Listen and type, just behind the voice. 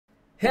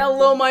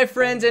Hello my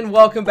friends and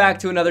welcome back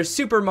to another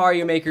Super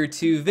Mario Maker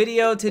 2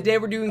 video. Today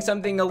we're doing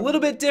something a little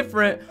bit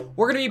different.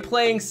 We're going to be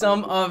playing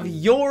some of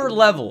your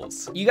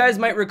levels. You guys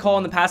might recall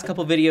in the past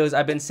couple videos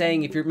I've been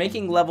saying if you're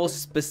making levels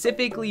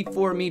specifically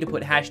for me to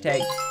put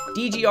hashtag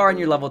DGR in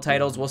your level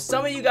titles. Well,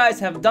 some of you guys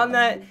have done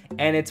that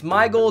and it's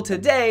my goal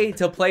today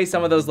to play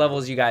some of those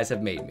levels you guys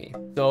have made me.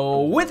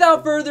 So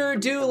without further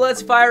ado,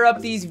 let's fire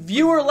up these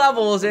viewer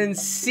levels and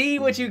see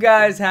what you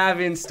guys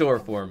have in store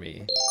for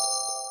me.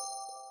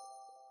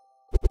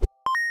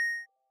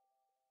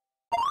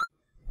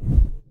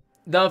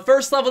 The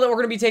first level that we're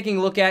going to be taking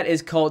a look at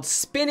is called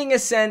Spinning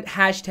Ascent,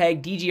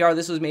 hashtag DGR.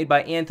 This was made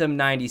by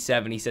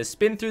Anthem97. He says,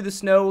 spin through the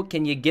snow,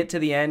 can you get to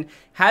the end?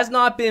 Has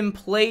not been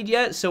played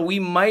yet, so we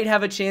might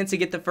have a chance to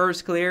get the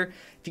first clear.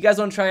 If you guys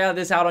want to try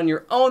this out on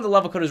your own, the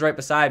level code is right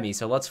beside me.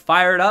 So let's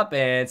fire it up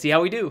and see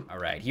how we do. All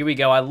right, here we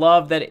go. I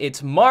love that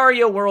it's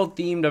Mario World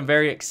themed. I'm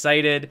very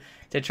excited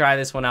to try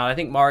this one out. I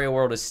think Mario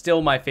World is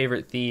still my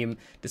favorite theme,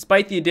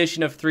 despite the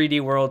addition of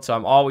 3D World, so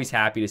I'm always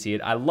happy to see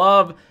it. I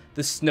love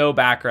the snow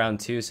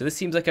background too, so this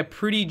seems like a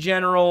pretty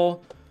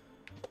general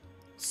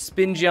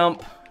spin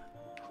jump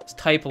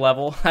type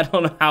level. I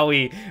don't know how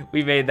we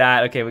made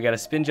that. Okay, we got a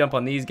spin jump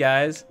on these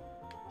guys.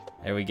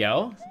 There we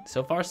go.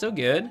 So far so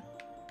good.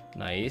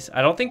 Nice.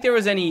 I don't think there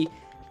was any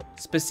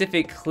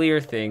specific clear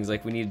things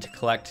like we needed to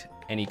collect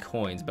any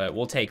coins, but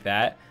we'll take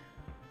that.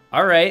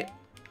 All right,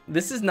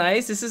 this is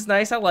nice. This is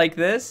nice. I like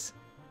this.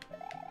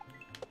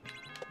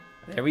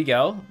 There we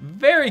go.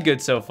 Very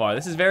good so far.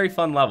 This is a very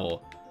fun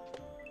level.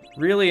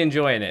 Really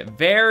enjoying it.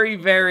 Very,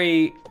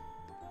 very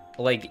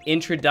like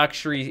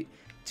introductory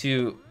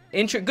to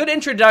good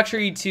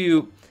introductory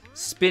to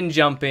spin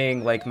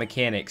jumping like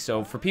mechanics.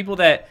 So for people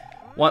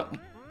that want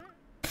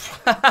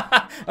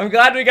I'm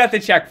glad we got the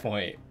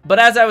checkpoint. But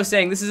as I was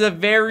saying, this is a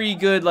very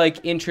good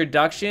like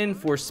introduction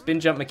for spin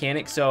jump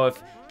mechanics. So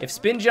if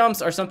spin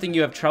jumps are something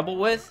you have trouble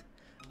with,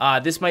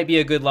 this might be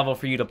a good level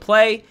for you to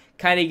play.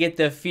 Kind of get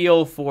the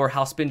feel for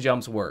how spin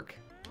jumps work.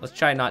 Let's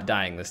try not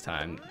dying this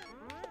time.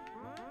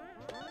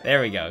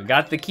 There we go.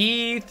 Got the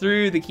key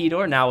through the key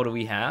door. Now what do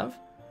we have?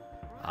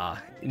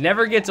 It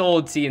never gets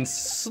old seeing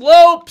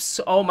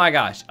slopes. Oh my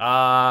gosh.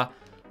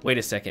 Wait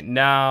a second.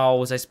 Now,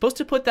 was I supposed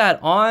to put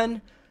that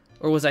on?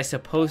 Or was I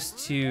supposed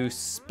to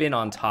spin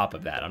on top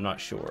of that? I'm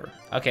not sure.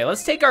 Okay,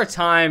 let's take our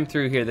time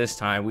through here this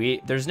time.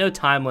 There's no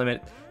time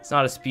limit. It's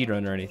not a speed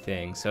run or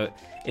anything. So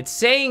it's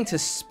saying to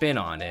spin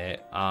on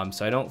it.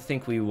 So I don't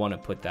think we want to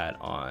put that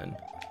on.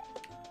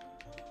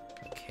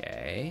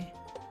 Okay.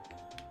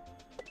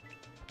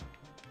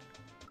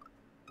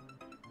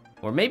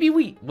 Or maybe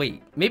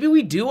maybe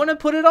we do want to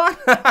put it on?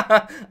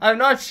 I'm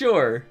not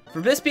sure. For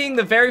this being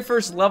the very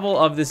first level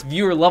of this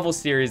viewer level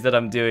series that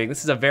I'm doing,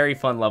 this is a very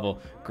fun level.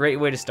 Great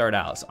way to start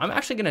out. So I'm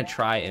actually gonna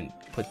try and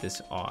put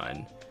this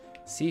on.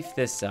 See if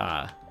this,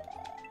 yeah,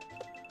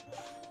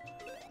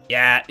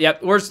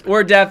 yep,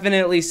 we're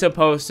definitely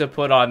supposed to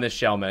put on the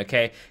Shelmet,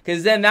 okay?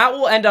 Because then that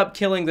will end up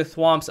killing the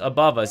thwomps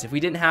above us. If we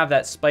didn't have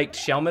that spiked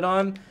Shelmet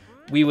on,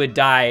 we would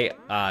die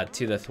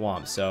to the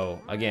thwomps.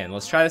 So again,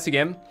 let's try this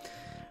again.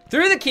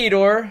 Through the key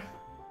door,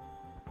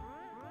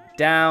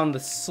 down the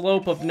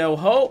slope of no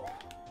hope.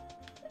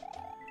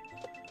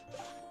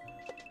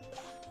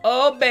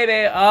 Oh,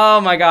 baby.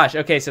 Oh, my gosh.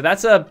 Okay, so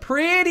that's a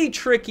pretty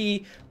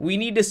tricky. We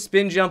need to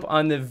spin jump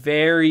on the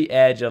very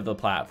edge of the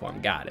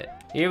platform. Got it.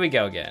 Here we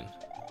go again.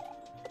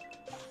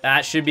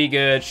 That should be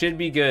good. Should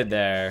be good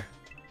there.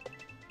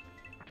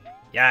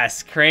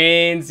 Yes,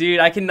 cranes,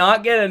 dude. I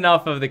cannot get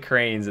enough of the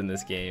cranes in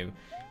this game.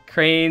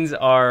 Cranes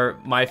are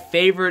my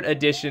favorite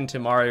addition to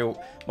Mario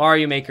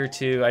Maker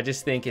 2. I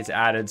just think it's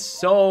added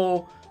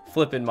so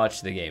flippin' much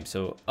to the game.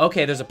 So,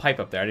 okay, there's a pipe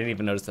up there. I didn't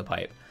even notice the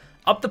pipe.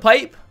 Up the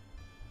pipe.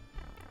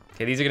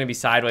 Okay, these are going to be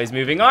sideways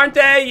moving, aren't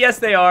they? Yes,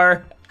 they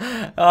are.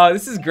 Oh,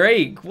 this is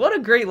great. What a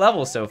great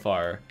level so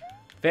far.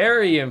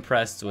 Very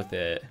impressed with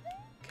it.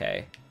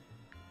 Okay.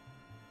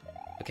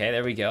 Okay,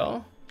 there we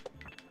go.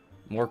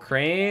 More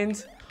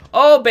cranes.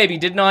 Oh, baby,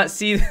 did not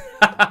see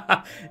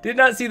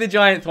the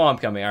giant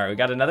thwomp coming. All right, we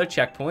got another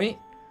checkpoint.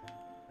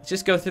 Let's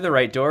just go through the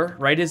right door.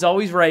 Right is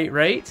always right,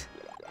 right?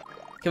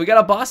 Okay, we got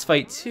a boss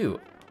fight too.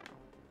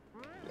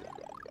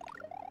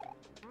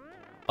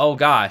 Oh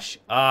gosh.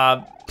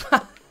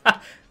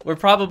 We're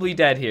probably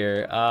dead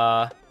here.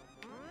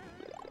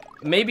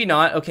 Maybe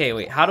not. Okay,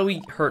 wait, how do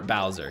we hurt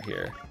Bowser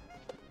here?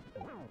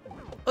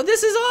 Oh,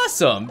 this is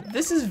awesome.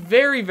 This is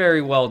very,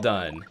 very well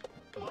done.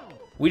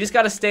 We just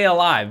got to stay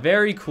alive.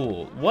 Very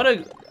cool. What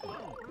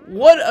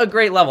a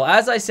great level.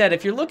 As I said,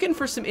 if you're looking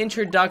for some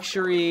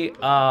introductory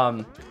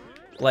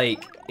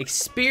like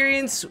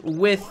experience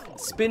with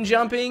spin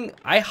jumping,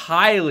 I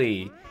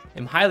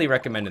am highly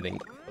recommending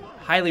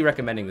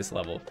this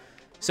level.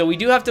 So we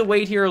do have to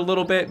wait here a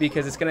little bit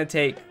because it's going to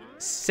take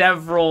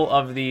several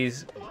of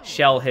these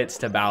shell hits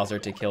to Bowser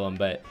to kill him,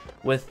 but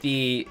with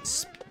the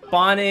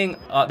spawning,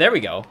 there we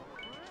go.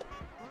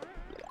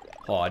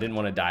 Oh, I didn't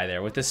want to die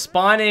there. With the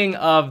spawning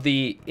of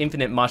the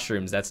infinite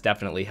mushrooms, that's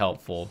definitely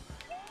helpful.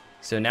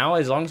 So now,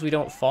 as long as we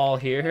don't fall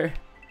here,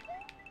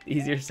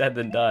 easier said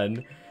than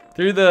done.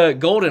 through the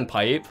golden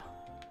pipe.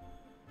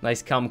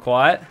 Nice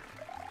kumquat.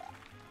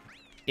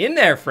 In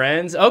there,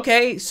 friends.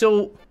 Okay,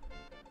 so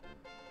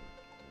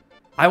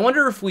I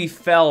wonder if we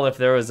fell if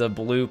there was a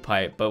blue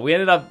pipe, but we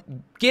ended up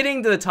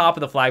getting to the top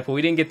of the flagpole.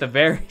 We didn't get the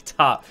very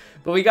top,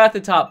 but we got the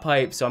top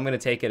pipe, so I'm going to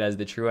take it as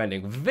the true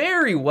ending.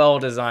 Very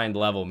well-designed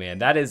level, man.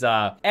 That is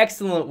an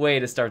excellent way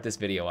to start this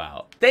video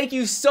out. Thank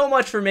you so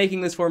much for making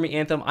this for me,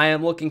 Anthem. I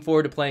am looking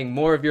forward to playing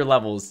more of your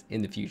levels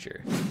in the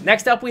future.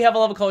 Next up, we have a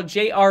level called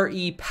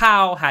JRE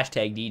POW,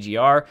 hashtag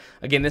DGR.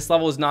 Again, this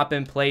level has not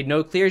been played,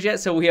 no clears yet,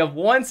 so we have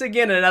once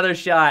again another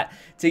shot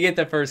to get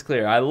the first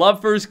clear. I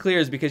love first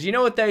clears because you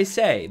know what they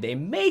say. They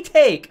may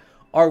take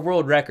our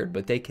world record,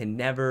 but they can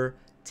never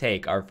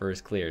take our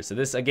first clear. So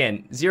this,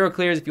 again, 0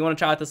 clears. If you want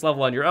to try out this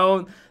level on your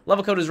own,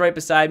 level code is right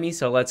beside me,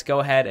 so let's go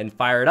ahead and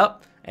fire it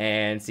up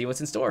and see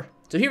what's in store.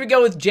 So here we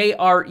go with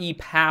JRE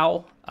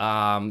POW.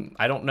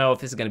 I don't know if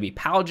this is going to be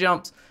POW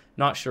jumps.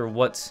 Not sure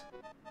what's...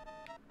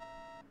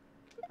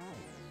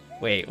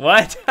 Wait,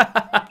 what?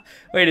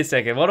 Wait a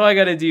second. What do I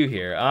got to do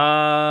here?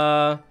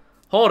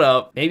 Hold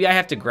up. Maybe I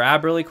have to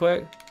grab really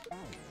quick.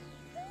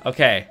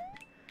 Okay.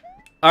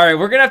 All right,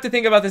 we're going to have to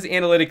think about this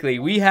analytically.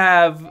 We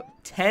have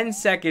 10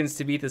 seconds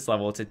to beat this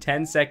level. It's a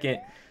 10-second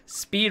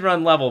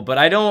speedrun level, but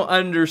I don't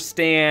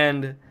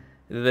understand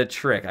the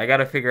trick. I got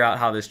to figure out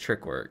how this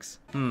trick works.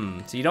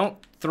 So you don't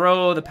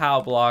throw the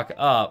POW block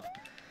up.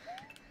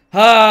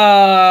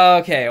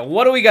 Okay,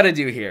 what do we got to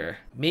do here?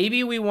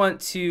 Maybe we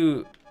want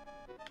to...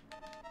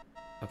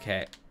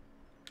 Okay.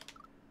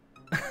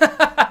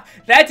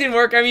 That didn't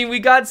work. I mean, we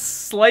got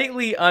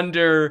slightly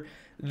under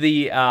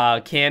the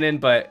cannon,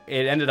 but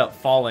it ended up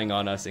falling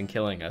on us and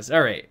killing us.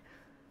 All right.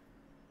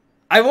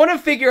 I want to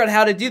figure out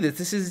how to do this.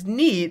 This is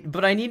neat,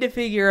 but I need to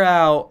figure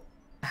out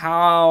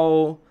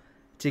how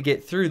to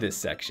get through this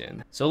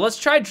section. So let's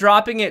try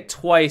dropping it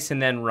twice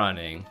and then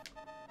running.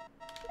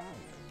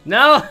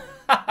 No,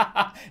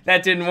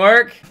 that didn't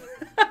work.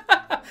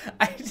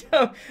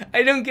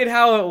 I don't get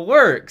how it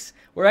works.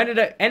 We're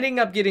ending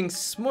up getting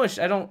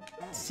smushed. I don't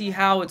see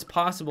how it's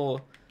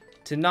possible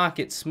to not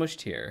get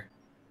smushed here.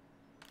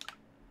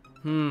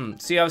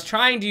 See, I was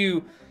trying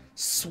to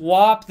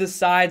swap the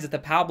sides that the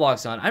POW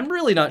block's on. I'm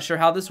really not sure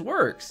how this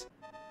works.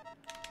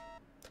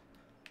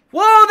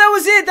 Whoa, that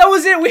was it. That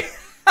was it.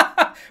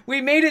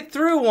 We made it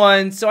through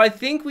one. So I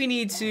think we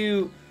need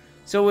to,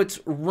 so it's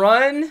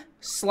run,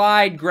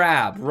 slide,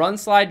 grab, run,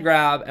 slide,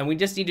 grab. And we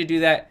just need to do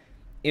that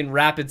in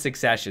rapid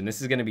succession.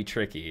 This is going to be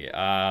tricky.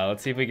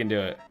 Let's see if we can do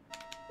it.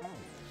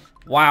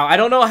 Wow, I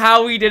don't know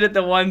how we did it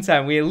the one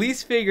time. We at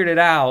least figured it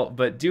out,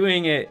 but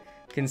doing it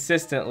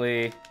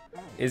consistently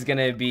is going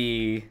to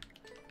be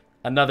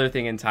another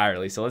thing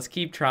entirely. So let's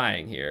keep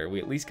trying here. We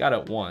at least got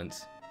it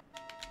once.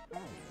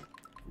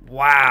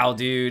 Wow,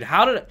 dude.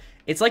 How did...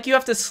 It's like you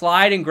have to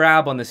slide and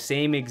grab on the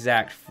same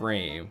exact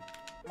frame.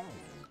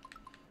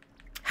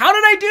 How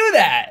did I do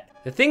that?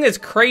 The thing that's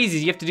crazy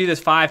is you have to do this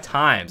 5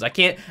 times. I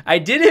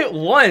did it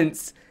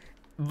once,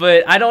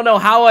 but I don't know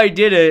how I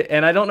did it,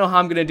 and I don't know how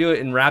I'm gonna do it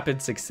in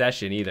rapid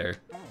succession either.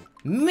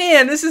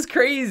 Man, this is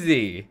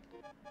crazy.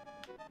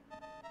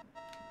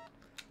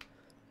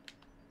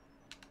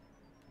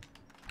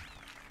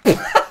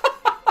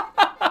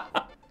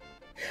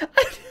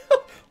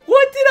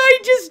 What did I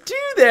just do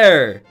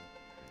there?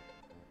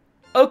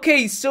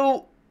 Okay,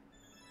 so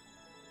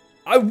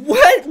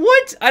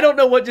what? I don't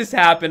know what just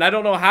happened. I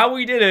don't know how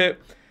we did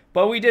it,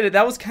 but we did it.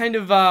 That was kind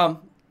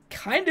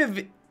of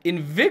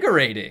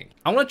invigorating.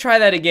 I want to try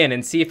that again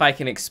and see if I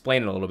can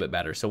explain it a little bit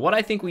better. So what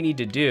I think we need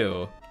to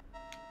do...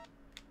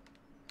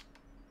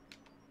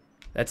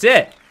 That's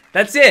it.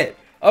 That's it.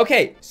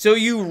 Okay, so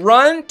you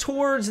run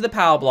towards the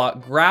POW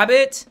block, grab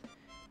it,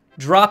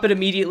 drop it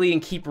immediately,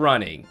 and keep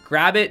running.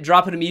 Grab it,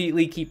 drop it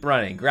immediately, keep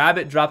running. Grab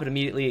it, drop it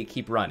immediately,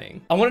 keep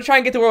running. I want to try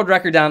and get the world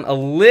record down a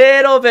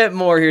little bit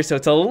more here, so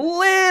it's a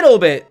little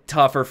bit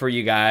tougher for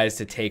you guys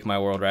to take my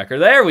world record.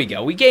 There we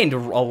go. We gained a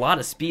lot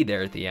of speed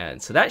there at the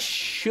end, so that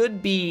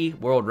should be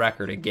world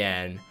record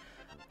again.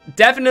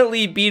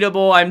 Definitely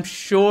beatable. I'm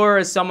sure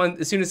as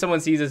soon as someone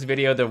sees this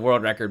video, the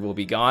world record will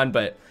be gone,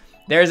 but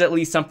there's at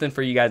least something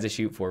for you guys to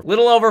shoot for.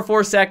 Little over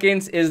 4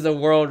 seconds is the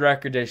world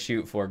record to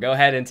shoot for. Go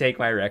ahead and take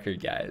my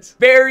record, guys.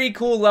 Very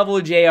cool level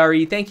of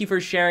JRE. Thank you for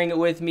sharing it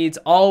with me. It's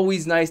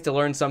always nice to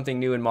learn something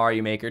new in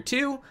Mario Maker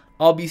 2.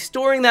 I'll be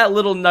storing that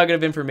little nugget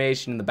of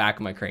information in the back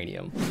of my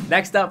cranium.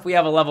 Next up, we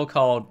have a level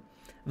called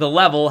The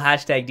Level,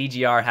 hashtag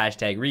DGR,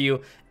 hashtag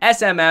Ryu,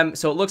 SMM.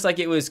 So it looks like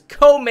it was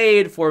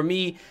co-made for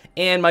me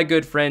and my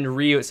good friend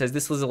Ryu. It says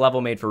this was a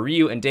level made for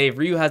Ryu and Dave.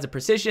 Ryu has a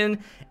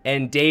precision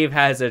and Dave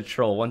has a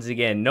troll. Once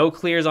again, no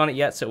clears on it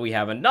yet, so we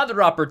have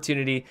another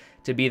opportunity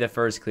to be the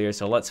first clear.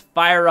 So let's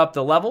fire up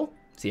the level,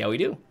 see how we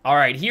do. All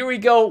right, here we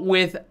go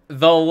with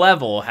The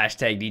Level,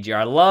 hashtag DGR.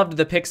 I loved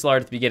the pixel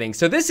art at the beginning.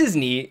 So this is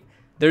neat.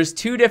 There's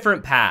 2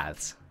 different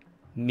paths.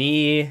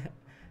 Me,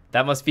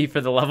 that must be for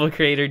the level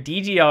creator,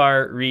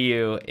 DGR,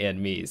 Ryu, and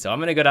me. So I'm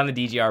gonna go down the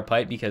DGR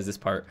pipe because this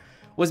part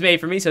was made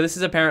for me. So this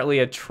is apparently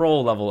a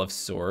troll level of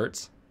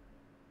sorts.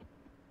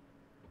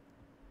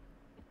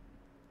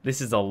 This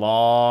is a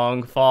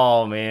long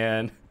fall,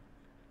 man.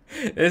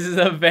 This is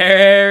a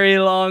very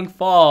long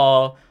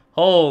fall.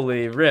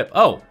 Holy rip.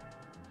 Oh.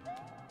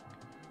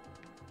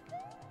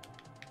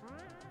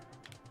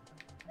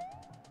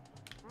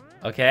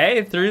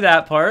 Okay, through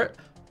that part.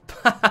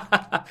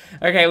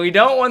 Okay, we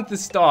don't want the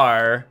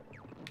star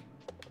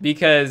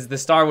because the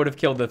star would have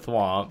killed the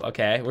thwomp.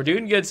 Okay, we're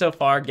doing good so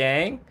far,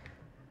 gang.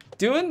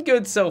 Doing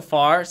good so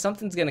far.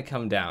 Something's gonna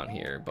come down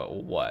here, but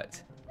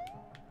what?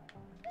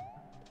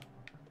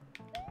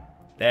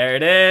 There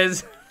it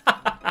is.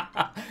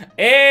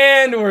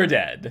 And we're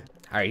dead.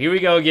 All right, here we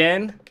go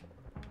again.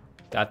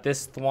 Got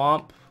this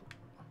thwomp.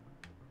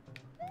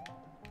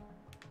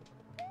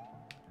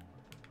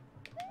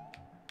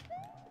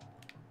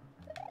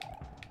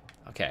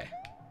 Okay.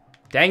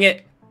 Dang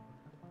it.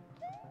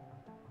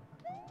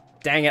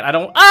 Dang it, I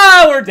don't...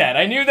 Ah, we're dead.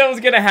 I knew that was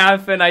gonna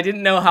happen. I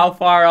didn't know how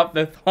far up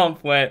the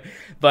thwomp went,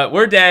 but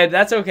we're dead.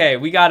 That's okay.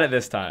 We got it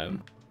this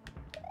time.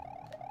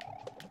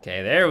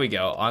 Okay, there we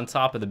go. On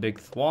top of the big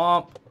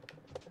thwomp.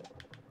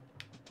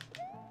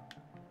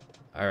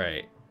 All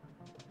right.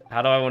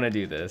 How do I want to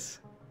do this?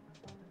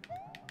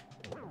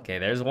 Okay,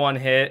 there's one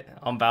hit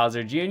on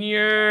Bowser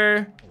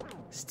Jr.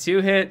 It's 2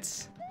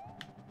 hits.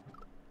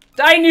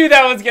 I knew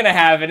that was gonna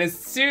happen. As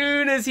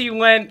soon as he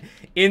went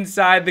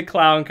inside the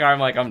clown car, I'm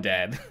like, I'm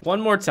dead.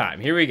 One more time.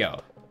 Here we go.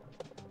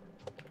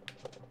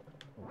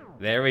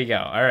 There we go.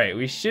 All right,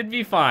 we should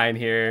be fine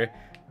here.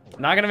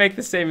 Not gonna make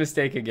the same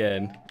mistake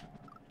again.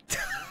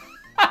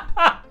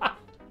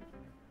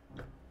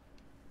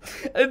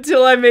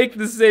 Until I make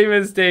the same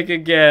mistake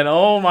again.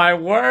 Oh my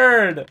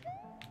word.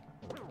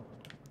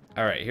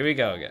 All right, here we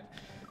go again.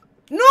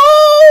 No!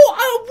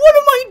 What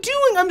am I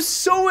doing? I'm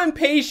so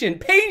impatient.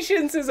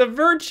 Patience is a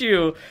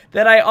virtue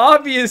that I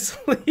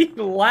obviously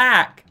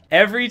lack.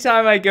 Every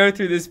time I go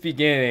through this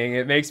beginning,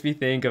 it makes me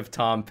think of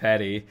Tom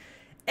Petty.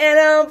 And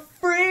I'm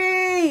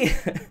free!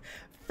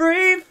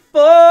 Free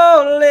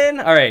falling.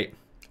 All right,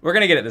 we're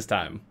gonna get it this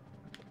time.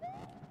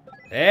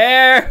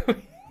 There we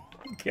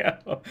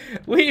go.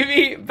 We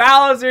beat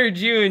Bowser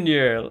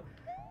Jr.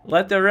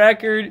 Let the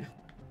record...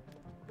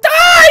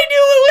 I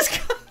knew it was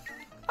coming!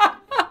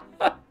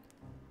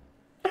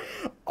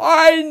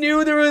 I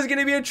knew there was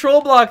gonna be a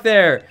troll block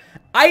there.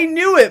 I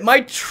knew it. My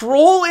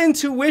troll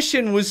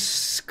intuition was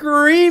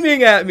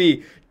screaming at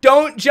me.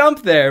 Don't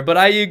jump there, but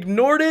I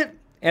ignored it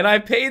and I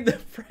paid the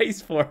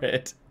price for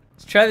it.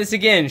 Let's try this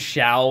again,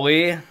 shall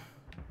we?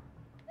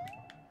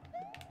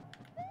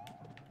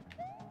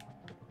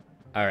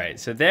 All right,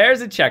 so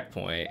there's a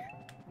checkpoint.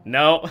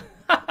 No.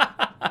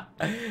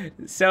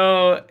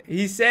 So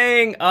he's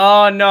saying,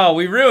 oh no,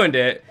 we ruined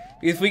it.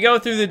 If we go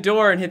through the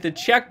door and hit the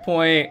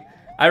checkpoint,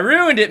 I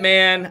ruined it,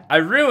 man. I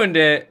ruined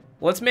it.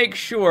 Let's make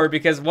sure,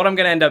 because what I'm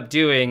gonna end up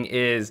doing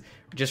is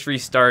just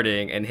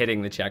restarting and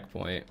hitting the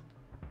checkpoint.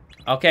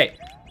 Okay.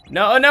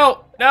 No,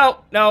 no,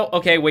 no, no.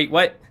 Okay, wait,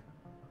 what?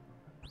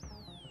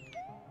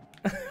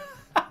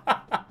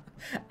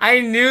 I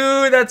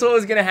knew that's what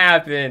was gonna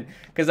happen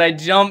because I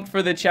jumped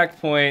for the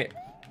checkpoint.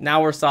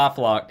 Now we're soft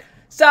locked.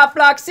 Soft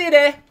lock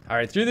city. All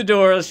right, through the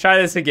door. Let's try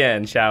this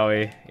again, shall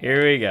we?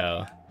 Here we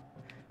go.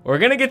 We're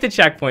gonna get the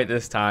checkpoint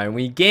this time.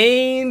 We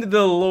gained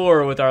the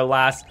lore with our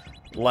last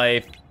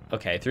life.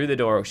 Okay, through the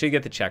door. We should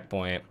get the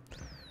checkpoint.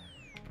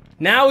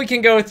 Now we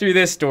can go through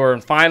this door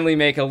and finally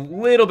make a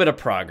little bit of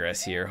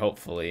progress here,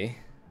 hopefully.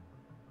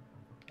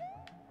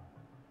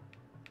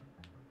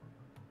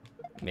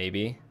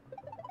 Maybe.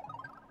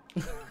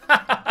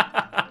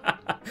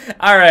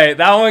 All right,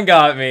 that one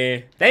got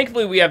me.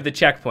 Thankfully, we have the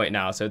checkpoint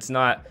now, so it's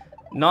not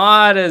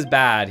as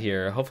bad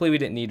here. Hopefully, we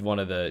didn't need one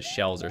of the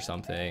shells or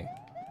something.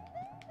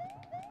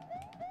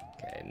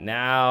 Okay,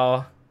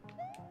 now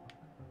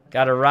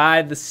gotta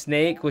ride the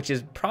snake, which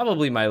is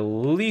probably my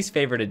least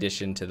favorite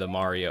addition to the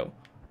Mario.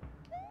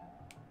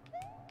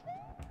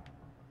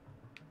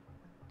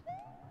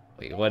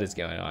 Wait, what is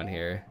going on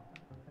here?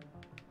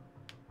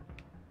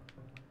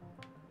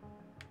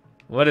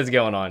 What is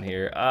going on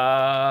here?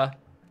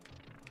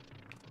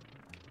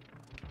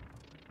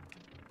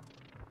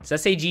 Does that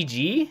say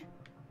GG?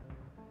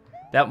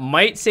 That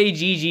might say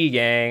GG,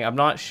 gang. I'm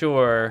not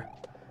sure,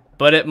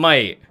 but it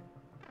might.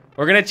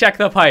 We're gonna check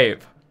the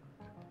pipe.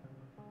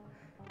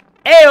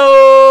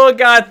 Ayo,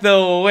 got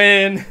the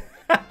win.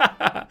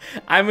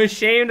 I'm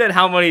ashamed at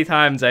how many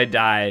times I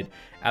died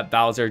at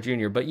Bowser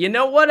Jr. But you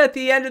know what? At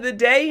the end of the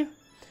day,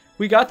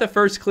 we got the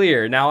first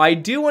clear. Now, I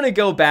do want to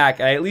go back.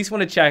 I at least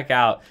want to check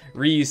out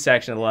Ryu's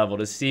section of the level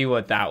to see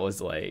what that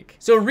was like.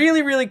 So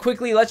really, really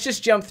quickly, let's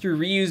just jump through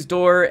Ryu's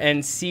door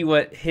and see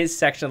what his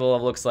section of the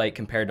level looks like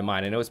compared to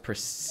mine. I know it's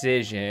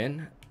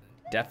precision.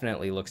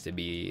 Definitely looks to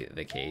be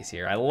the case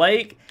here. I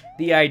like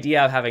the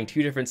idea of having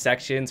 2 different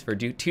sections for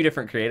 2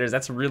 different creators.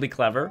 That's really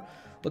clever.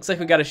 Looks like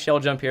we got a shell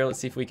jump here. Let's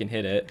see if we can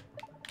hit it.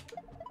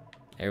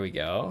 There we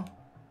go.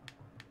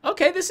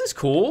 Okay, this is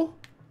cool.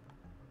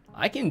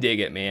 I can dig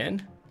it,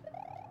 man.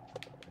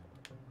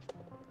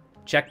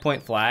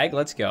 Checkpoint flag,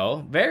 let's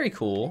go. Very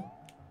cool.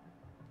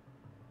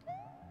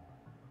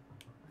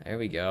 There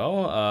we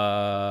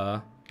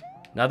go.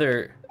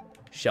 Another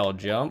shell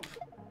jump.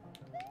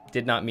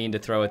 Did not mean to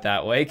throw it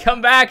that way.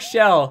 Come back,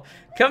 Shell.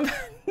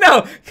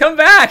 No, come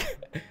back.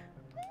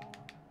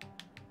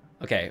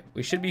 Okay,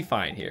 we should be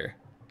fine here.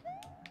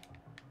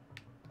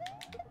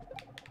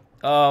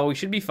 Oh, we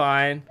should be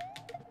fine.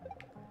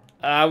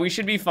 We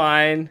should be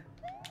fine.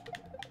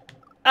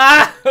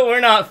 Ah, we're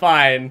not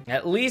fine.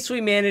 At least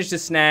we managed to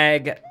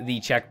snag the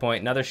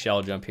checkpoint. Another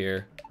shell jump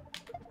here.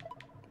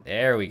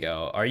 There we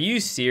go. Are you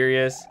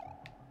serious?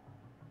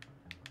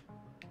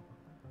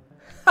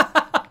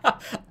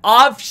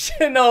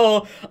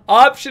 Optional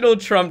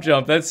Trump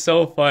jump. That's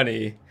so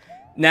funny.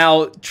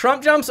 Now,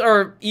 Trump jumps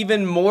are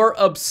even more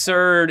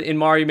absurd in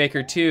Mario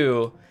Maker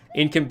 2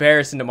 in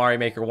comparison to Mario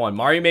Maker 1.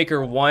 Mario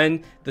Maker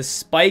 1, the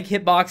spike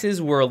hitboxes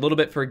were a little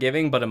bit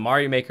forgiving, but in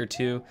Mario Maker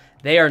 2,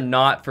 they are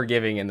not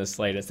forgiving in the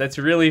slightest. That's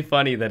really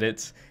funny that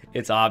it's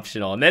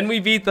optional. And then we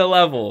beat the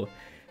level.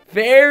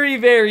 Very,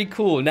 very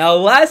cool. Now,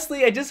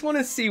 lastly, I just want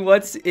to see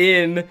what's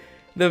in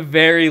the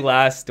very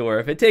last door.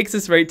 If it takes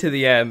us right to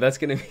the end, that's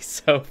going to be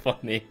so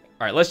funny.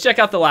 All right, let's check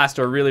out the last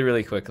door really,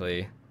 really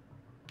quickly.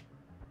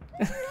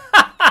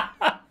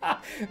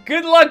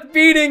 Good luck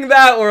beating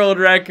that world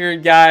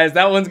record, guys.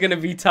 That one's gonna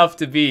be tough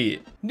to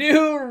beat.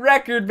 New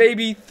record,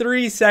 baby,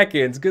 3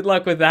 seconds. Good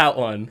luck with that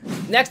one.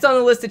 Next on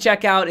the list to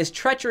check out is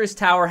Treacherous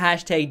Tower,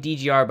 hashtag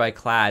DGR by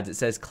Clads. It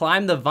says,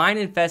 climb the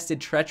vine-infested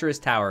Treacherous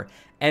Tower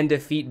and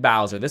defeat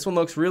Bowser. This one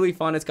looks really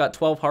fun. It's got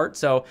 12 hearts,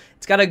 so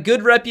it's got a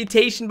good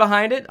reputation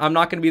behind it. I'm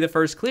not gonna be the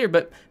first clear,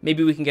 but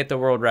maybe we can get the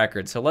world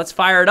record. So let's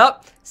fire it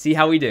up, see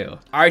how we do.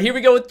 All right, here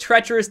we go with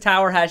Treacherous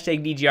Tower,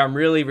 hashtag DGR. I'm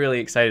really, really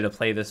excited to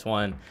play this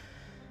one.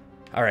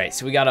 All right,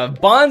 so we got a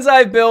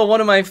Bonsai Bill,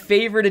 one of my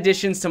favorite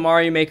additions to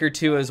Mario Maker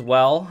 2 as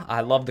well. I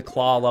love the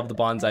claw, love the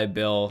Bonsai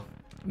Bill.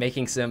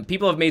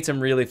 People have made some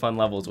really fun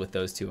levels with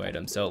those 2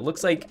 items. So it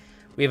looks like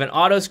we have an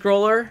auto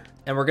scroller,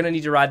 and we're gonna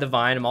need to ride the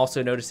vine. I'm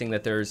also noticing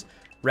that there's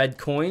red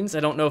coins.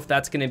 I don't know if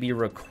that's gonna be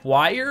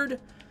required,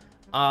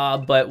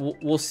 but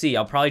we'll see.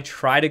 I'll probably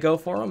try to go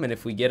for them, and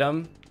if we get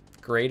them,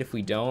 great. If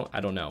we don't, I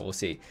don't know, we'll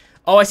see.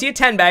 Oh, I see a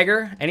 10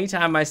 bagger.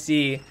 Anytime I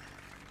see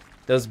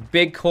those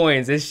big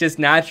coins, it's just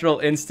natural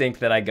instinct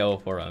that I go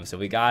for them. So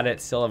we got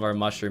it, still have our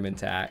mushroom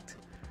intact.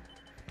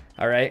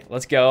 All right,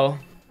 let's go.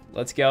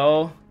 Let's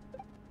go.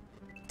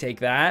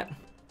 Take that.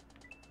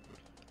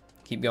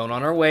 Keep going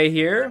on our way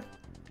here.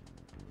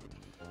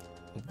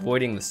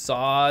 Avoiding the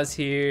saws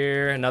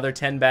here. Another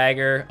 10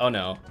 bagger. Oh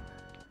no.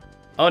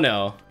 Oh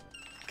no.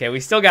 Okay, we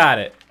still got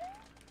it.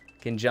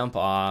 Can jump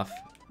off.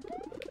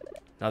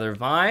 Another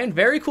vine.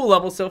 Very cool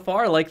level so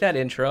far. I like that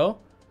intro.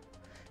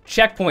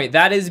 Checkpoint.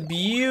 That is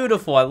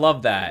beautiful. I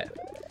love that.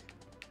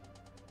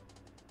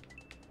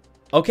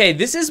 Okay,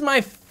 this is my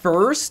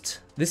first.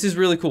 This is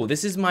really cool.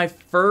 This is my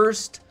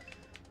first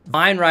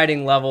vine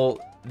riding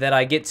level that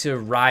I get to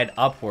ride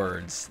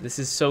upwards. This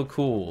is so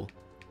cool.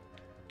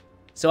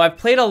 So I've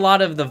played a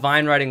lot of the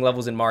vine riding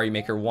levels in Mario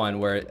Maker 1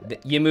 where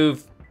you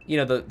move, you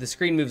know, the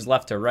screen moves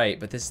left to right,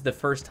 but this is the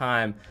first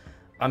time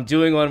I'm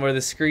doing one where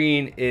the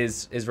screen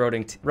is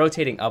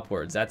rotating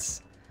upwards.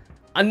 That's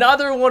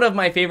another one of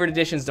my favorite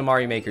additions to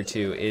Mario Maker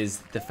 2 is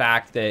the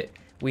fact that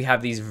we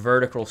have these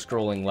vertical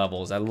scrolling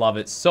levels. I love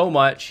it so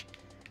much.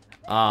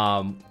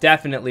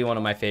 Definitely one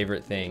of my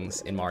favorite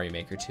things in Mario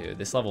Maker 2.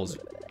 This level's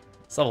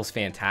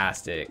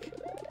fantastic.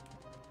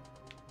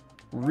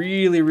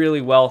 Really, really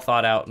well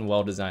thought out and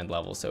well designed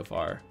level so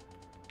far.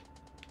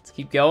 Let's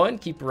keep going,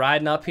 keep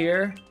riding up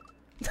here.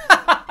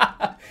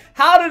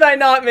 How did I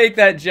not make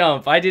that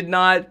jump? I did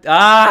not.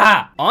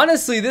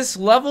 Honestly, this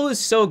level is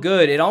so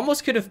good. It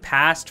almost could have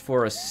passed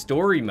for a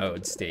story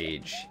mode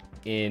stage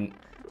in...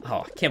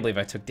 Oh, I can't believe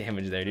I took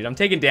damage there, dude. I'm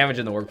taking damage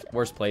in the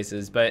worst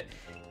places, but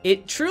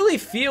it truly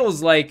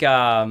feels like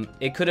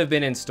it could have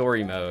been in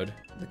story mode.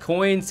 The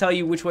coins tell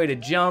you which way to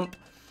jump.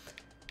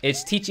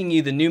 It's teaching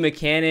you the new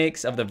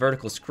mechanics of the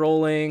vertical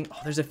scrolling. Oh,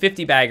 there's a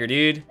 50 bagger,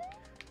 dude.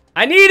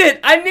 I need it!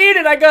 I need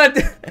it!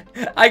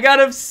 I got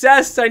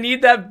obsessed. I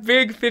need that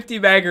big 50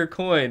 bagger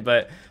coin,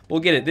 but we'll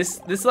get it.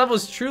 This level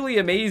is truly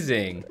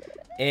amazing.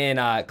 And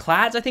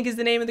Clads, I think, is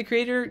the name of the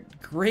creator.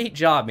 Great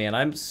job, man.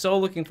 I'm so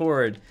looking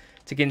forward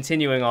to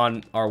continuing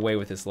on our way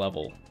with this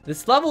level.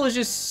 This level is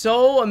just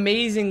so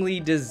amazingly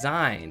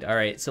designed. All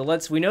right, so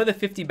we know the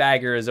 50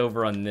 bagger is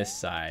over on this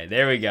side.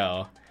 There we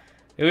go.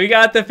 We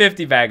got the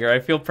 50 bagger. I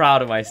feel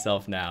proud of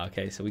myself now.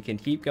 Okay, so we can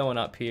keep going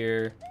up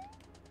here.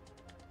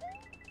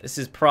 This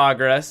is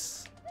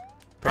progress.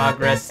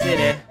 Progress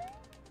City.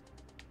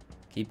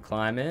 Keep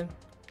climbing.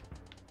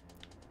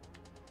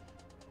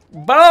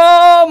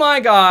 Oh my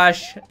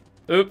gosh.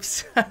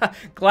 Oops.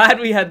 Glad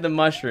we had the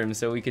mushroom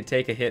so we could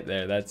take a hit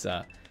there. That's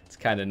it's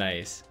kind of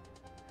nice.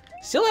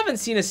 Still haven't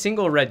seen a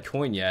single red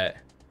coin yet.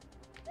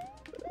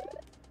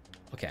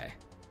 Okay.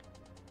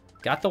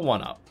 Got the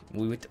 1-up.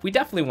 We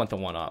definitely want the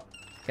 1-up.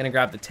 Gonna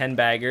grab the 10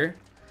 bagger.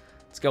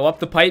 Let's go up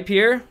the pipe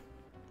here.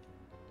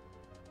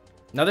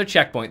 Another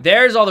checkpoint.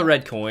 There's all the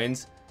red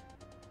coins.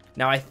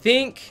 Now I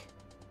think...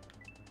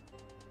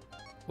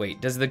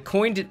 Wait, does the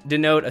coin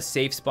denote a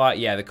safe spot?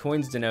 Yeah, the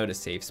coins denote a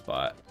safe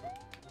spot.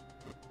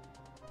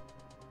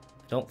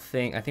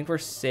 I think we're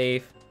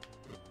safe.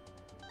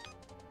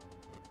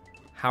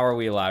 How are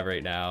we alive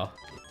right now?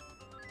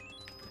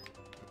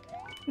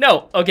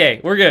 No,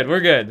 okay, we're good, we're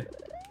good.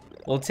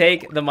 We'll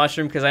take the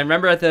mushroom, because I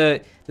remember at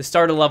the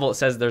start of the level it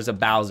says there's a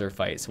Bowser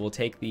fight. So we'll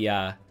take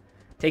the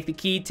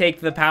key,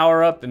 take the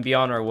power up, and be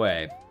on our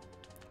way.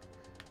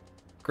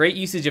 Great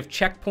usage of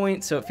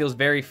checkpoints, so it feels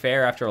very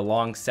fair after a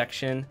long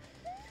section.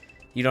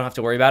 You don't have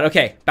to worry about it.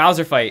 Okay,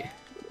 Bowser fight.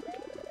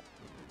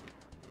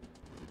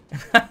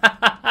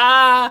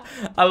 I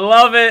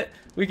love it.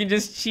 We can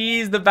just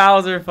cheese the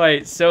Bowser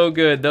fight. So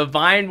good. The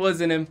vine was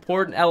an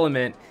important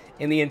element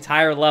in the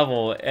entire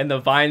level, and the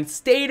vine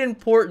stayed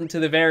important to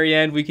the very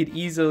end. We could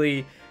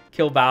easily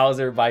kill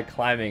Bowser by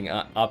climbing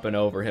up and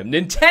over him.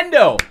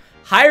 Nintendo,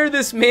 hire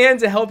this man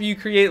to help you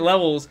create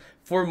levels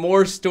for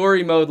more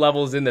story mode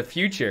levels in the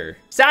future.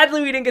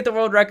 Sadly, we didn't get the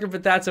world record,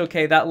 but that's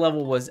okay. That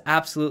level was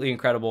absolutely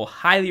incredible.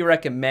 Highly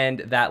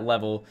recommend that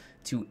level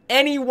to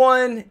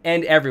anyone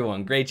and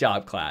everyone. Great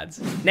job, Clads.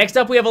 Next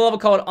up, we have a level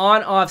called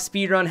On-Off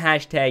Speedrun,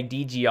 hashtag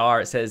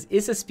DGR. It says,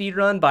 it's a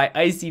speedrun by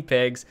Icy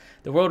Pigs.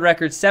 The world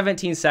record's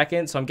 17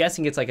 seconds, so I'm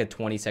guessing it's like a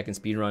 20-second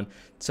speedrun.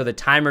 So the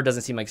timer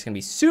doesn't seem like it's gonna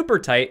be super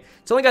tight.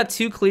 It's only got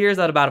 2 clears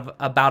at about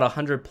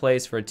 100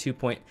 plays for a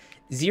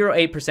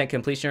 2.08%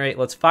 completion rate.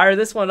 Let's fire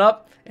this one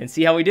up and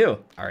see how we do.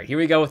 All right, here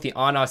we go with the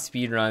on-off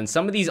speedrun.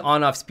 Some of these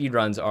on-off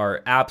speedruns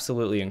are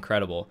absolutely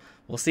incredible.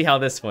 We'll see how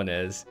this one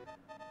is.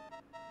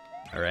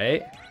 All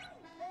right.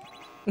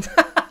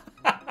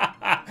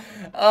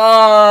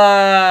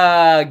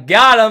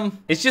 Got him.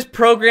 It's just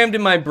programmed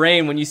in my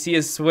brain when you see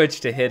a switch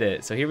to hit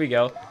it. So here we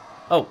go.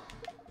 Oh,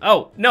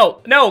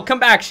 no,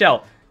 come back,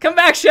 Shell. Come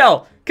back,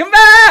 Shell. Come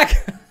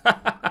back.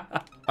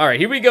 All right,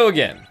 here we go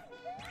again.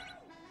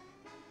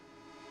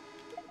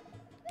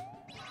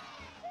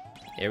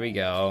 Here we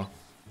go.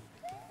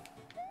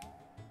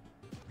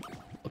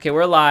 Okay,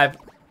 we're alive.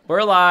 We're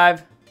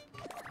alive.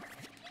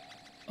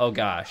 Oh,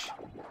 gosh.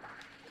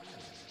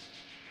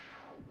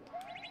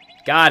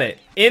 Got it.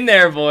 In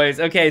there,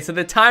 boys. Okay, so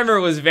the timer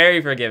was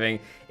very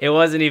forgiving. It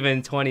wasn't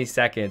even 20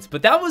 seconds.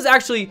 But that was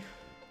actually...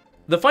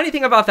 The funny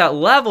thing about that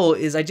level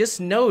is I just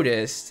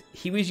noticed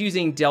he was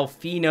using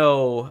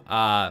Delfino...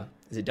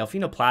 is it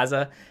Delfino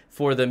Plaza?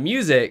 For the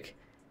music.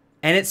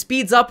 And it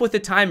speeds up with the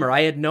timer.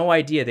 I had no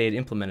idea they had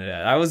implemented it.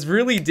 I was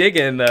really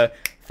digging the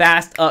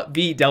fast,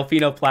 upbeat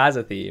Delfino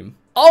Plaza theme.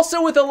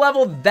 Also, with a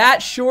level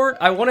that short,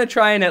 I want to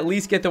try and at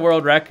least get the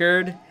world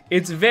record.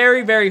 It's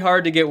very, very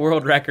hard to get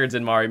world records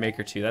in Mario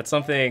Maker 2. That's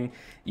something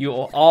you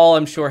all,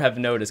 I'm sure, have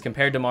noticed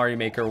compared to Mario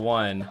Maker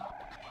 1.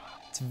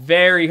 It's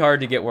very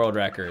hard to get world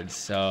records,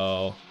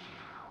 so...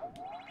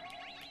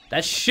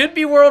 That should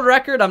be world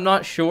record, I'm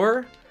not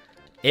sure.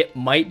 It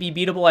might be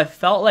beatable. I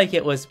felt like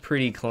it was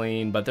pretty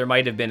clean, but there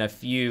might have been a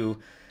few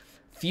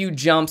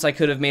jumps I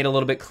could have made a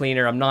little bit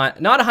cleaner. I'm not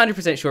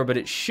 100% sure, but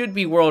it should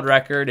be world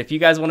record. If you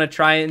guys want to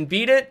try and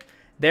beat it,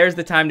 there's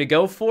the time to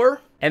go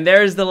for. And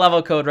there's the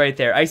level code right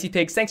there. Icy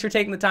Pigs, thanks for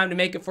taking the time to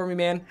make it for me,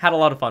 man. Had a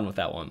lot of fun with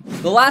that one.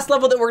 The last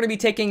level that we're going to be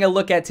taking a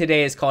look at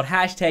today is called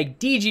hashtag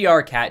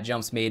DGR Cat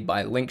Jumps, made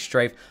by Link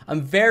Strife.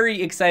 I'm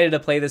very excited to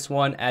play this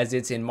one as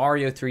it's in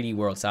Mario 3D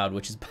World style,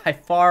 which is by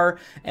far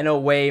and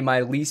away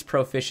my least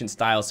proficient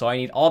style, so I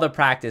need all the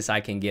practice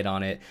I can get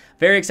on it.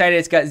 Very excited.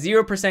 It's got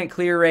 0%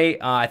 clear rate.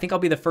 I think I'll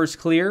be the first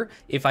clear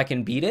if I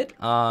can beat it.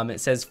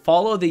 It says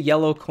follow the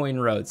yellow coin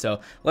road.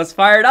 So let's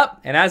fire it up,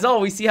 and as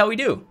always, see how we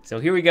do. So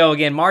here we go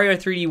again, Mario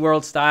 3D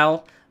World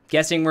style.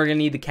 Guessing we're gonna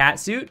need the cat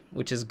suit,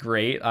 which is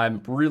great.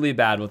 I'm really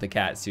bad with the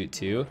cat suit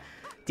too.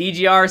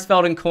 DGR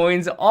spelled in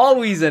coins,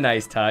 always a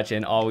nice touch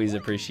and always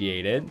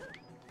appreciated.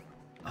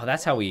 Oh,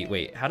 that's how we,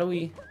 wait, how do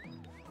we?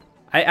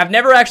 I've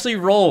never actually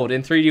rolled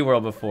in 3D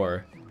World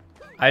before.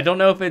 I don't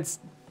know if it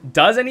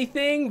does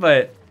anything,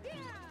 but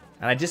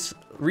and I just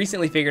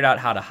recently figured out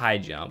how to high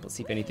jump. Let's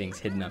see if anything's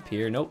hidden up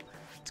here. Nope.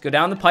 Let's go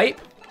down the pipe,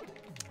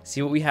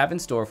 see what we have in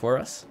store for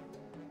us.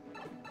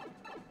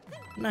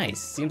 Nice.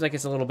 Seems like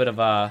it's a little bit of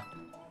a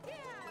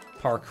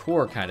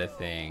parkour kind of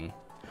thing.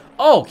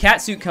 Oh,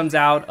 cat suit comes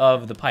out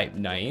of the pipe.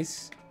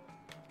 Nice.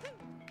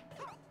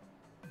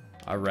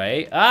 All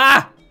right.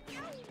 Ah!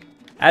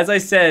 As I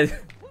said,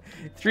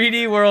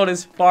 3D World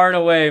is far and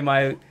away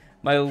my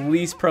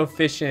least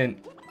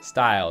proficient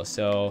style.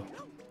 So,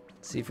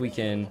 let's see if we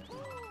can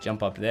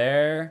jump up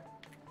there.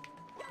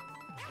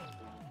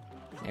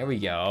 There we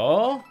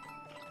go.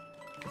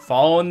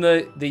 Following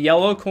the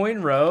yellow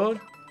coin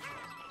road.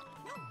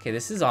 Okay,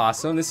 this is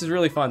awesome. This is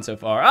really fun so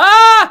far.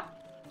 Ah!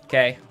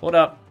 Okay, hold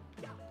up.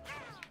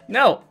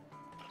 No.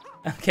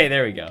 Okay,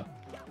 there we go.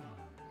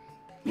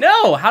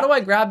 No! How do I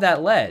grab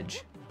that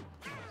ledge?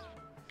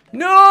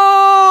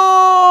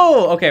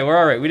 No! Okay, we're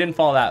all right. We didn't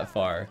fall that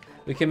far.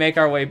 We can make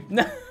our way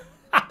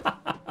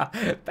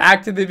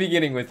back to the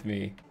beginning with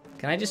me.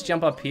 Can I just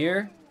jump up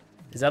here?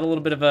 Is that a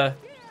little bit of a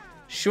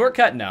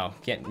shortcut? No,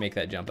 can't make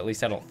that jump. At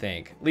least I don't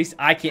think. At least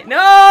I can't.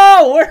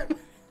 No!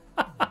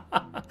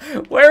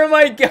 Where am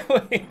I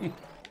going?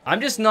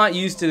 I'm just not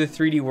used to the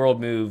 3D World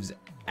moves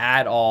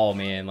at all,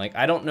 man. Like,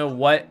 I don't know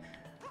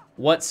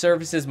what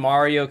surfaces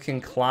Mario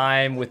can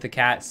climb with the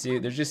cat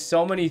suit. There's just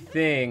so many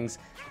things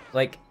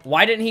Like,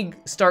 why didn't he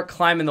start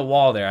climbing the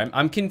wall there?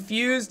 I'm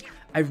confused.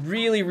 I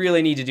really,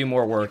 really need to do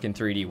more work in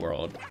 3D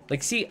World.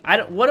 Like, see,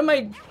 what am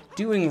I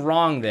doing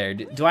wrong there?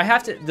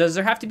 Does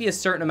there have to be a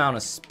certain amount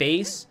of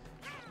space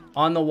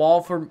on the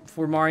wall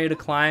for Mario to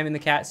climb in the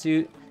cat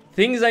suit?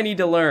 Things I need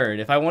to learn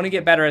if I want to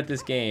get better at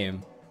this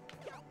game.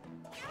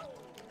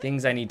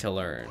 Things I need to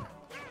learn.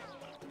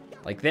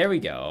 Like, there we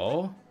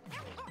go.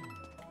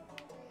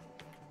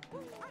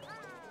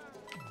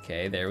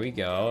 Okay, there we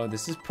go.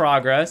 This is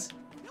progress.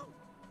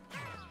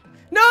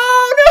 No!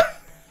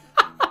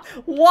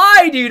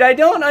 Why, dude? I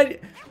don't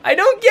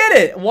get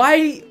it.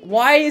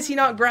 Why is he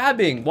not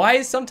grabbing? Why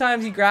is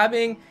sometimes he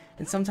grabbing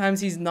and sometimes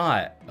he's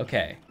not?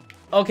 Okay.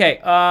 Okay,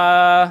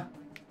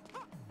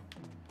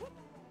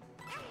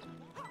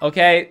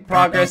 okay,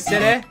 Progress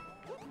City.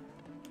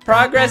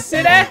 Progress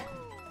City?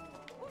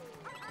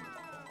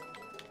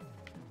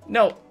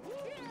 No.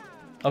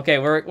 Okay,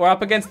 we're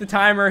up against the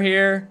timer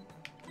here.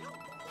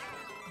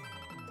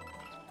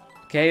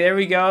 Okay, there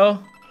we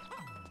go.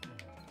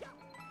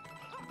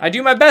 I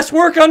do my best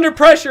work under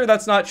pressure.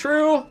 That's not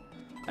true.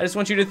 I just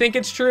want you to think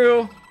it's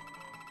true.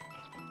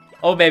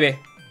 Oh, baby.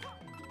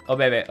 Oh,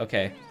 baby.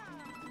 Okay.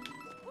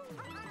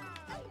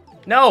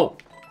 No.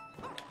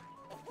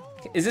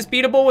 Is this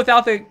beatable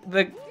without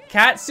the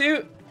cat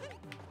suit?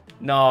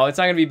 No, it's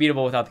not going to be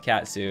beatable without the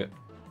cat suit.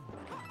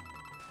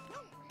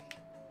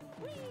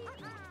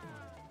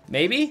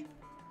 Maybe?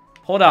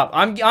 Hold up.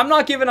 I'm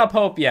not giving up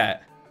hope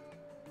yet.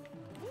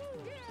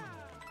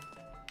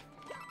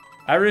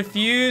 I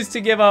refuse to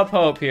give up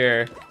hope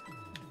here.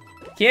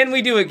 Can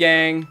we do it,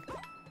 gang?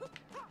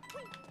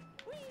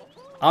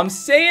 I'm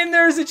saying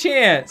there's a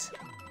chance.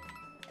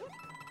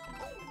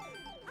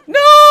 No,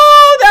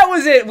 that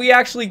was it. We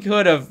actually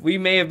could have. We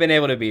may have been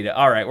able to beat it.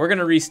 All right, we're going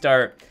to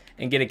restart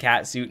and get a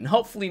cat suit and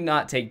hopefully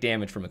not take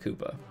damage from a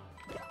Koopa.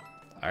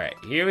 All right,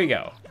 here we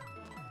go.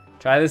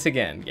 Try this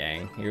again,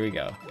 gang. Here we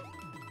go.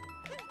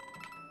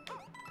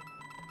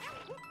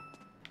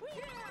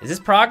 Is this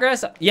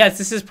progress? Yes,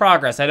 this is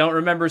progress. I don't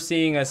remember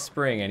seeing a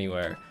spring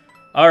anywhere.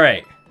 All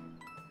right,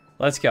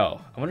 let's go.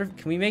 I wonder,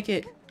 can we make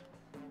it?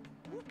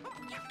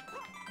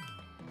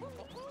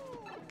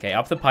 Okay,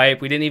 up the pipe.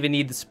 We didn't even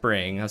need the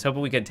spring. I was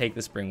hoping we could take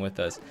the spring with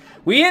us.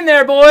 We in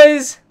there,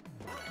 boys.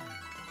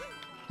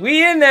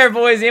 We in there,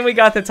 boys. And we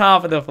got the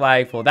top of the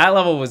flagpole. That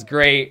level was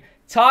great.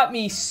 Taught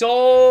me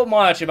so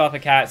much about the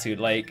cat suit.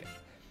 Like,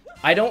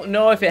 I don't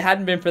know if it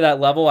hadn't been for that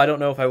level, I don't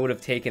know if I would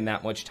have taken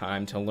that much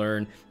time to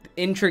learn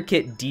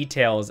intricate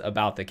details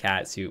about the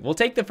cat suit. We'll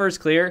take the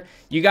first clear.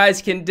 You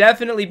guys can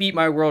definitely beat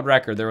my world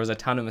record. There was a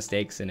ton of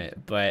mistakes in it,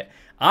 but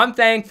I'm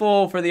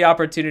thankful for the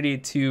opportunity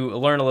to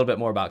learn a little bit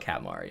more about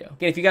Cat Mario.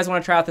 Again, if you guys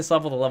want to try out this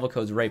level, the level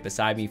code's right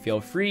beside me.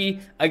 Feel free,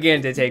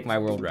 again, to take my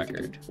world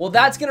record. Well,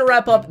 that's going to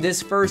wrap up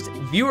this first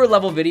viewer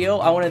level video.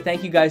 I want to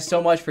thank you guys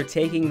so much for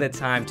taking the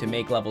time to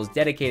make levels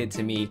dedicated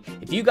to me.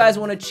 If you guys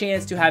want a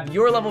chance to have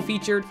your level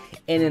featured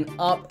in an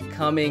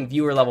upcoming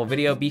viewer level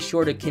video, be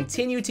sure to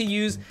continue to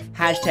use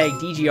hashtag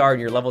DGR in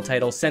your level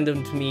title. Send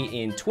them to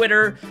me in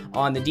Twitter,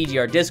 on the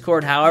DGR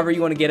Discord, however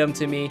you want to get them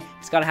to me.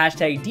 It's got a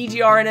hashtag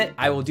DGR in it.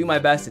 I will do my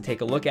best to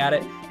take a look at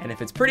it, and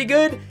if it's pretty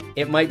good,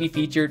 it might be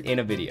featured in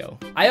a video.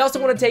 I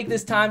also want to take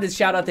this time to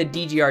shout out the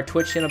DGR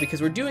Twitch channel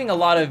because we're doing a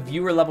lot of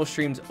viewer level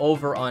streams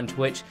over on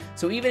Twitch,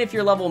 so even if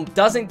your level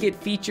doesn't get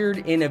featured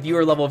in a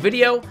viewer level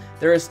video,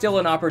 there is still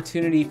an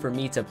opportunity for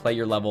me to play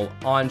your level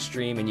on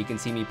stream and you can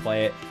see me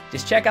play it.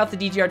 Just check out the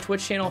DGR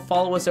Twitch channel,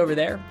 follow us over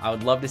there. I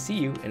would love to see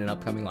you in an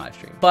upcoming live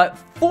stream. But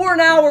for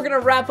now, we're gonna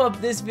wrap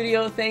up this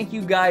video. Thank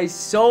you guys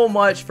so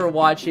much for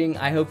watching.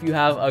 I hope you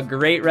have a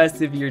great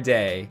rest of your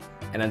day.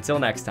 And until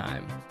next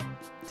time,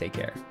 take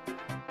care.